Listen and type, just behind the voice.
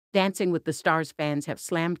Dancing with the Stars fans have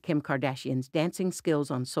slammed Kim Kardashian's dancing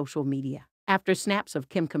skills on social media. After snaps of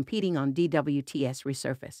Kim competing on DWTS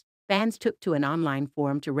resurfaced, fans took to an online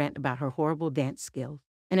forum to rant about her horrible dance skills.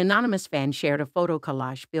 An anonymous fan shared a photo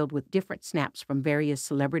collage filled with different snaps from various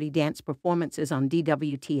celebrity dance performances on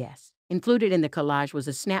DWTS. Included in the collage was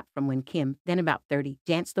a snap from when Kim, then about 30,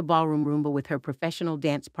 danced the ballroom Rhumba with her professional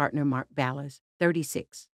dance partner Mark Ballas,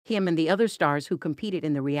 36. Kim and the other stars who competed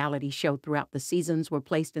in the reality show throughout the seasons were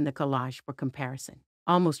placed in the collage for comparison.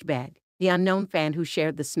 Almost bad. The unknown fan who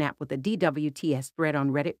shared the snap with a DWTS thread on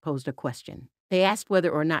Reddit posed a question. They asked whether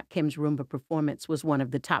or not Kim's Rhumba performance was one of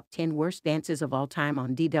the top 10 worst dances of all time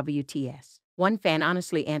on DWTS. One fan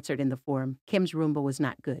honestly answered in the forum, Kim's Rhumba was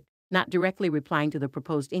not good. Not directly replying to the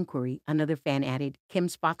proposed inquiry, another fan added,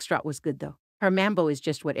 Kim's foxtrot was good though. Her mambo is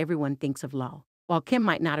just what everyone thinks of lol. While Kim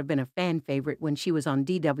might not have been a fan favorite when she was on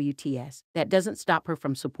DWTS, that doesn't stop her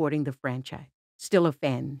from supporting the franchise. Still a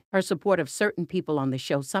fan, her support of certain people on the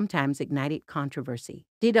show sometimes ignited controversy.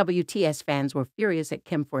 DWTS fans were furious at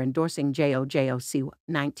Kim for endorsing JoJo,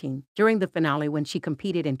 19, during the finale when she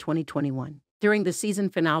competed in 2021. During the season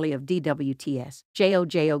finale of DWTS,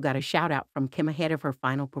 JoJo got a shout-out from Kim ahead of her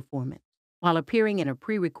final performance. While appearing in a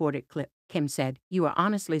pre-recorded clip, Kim said, "You are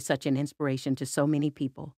honestly such an inspiration to so many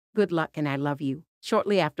people. Good luck and I love you."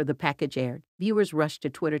 Shortly after the package aired, viewers rushed to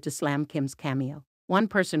Twitter to slam Kim's cameo. One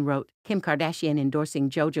person wrote, Kim Kardashian endorsing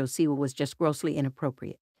JoJo Siwa was just grossly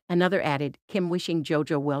inappropriate. Another added, Kim wishing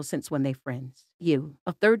JoJo well since when they friends. You.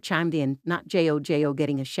 A third chimed in, not JoJo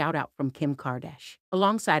getting a shout out from Kim Kardashian.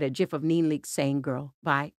 Alongside a gif of Neen Leakes saying girl,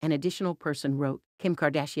 bye, an additional person wrote, Kim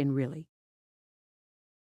Kardashian really.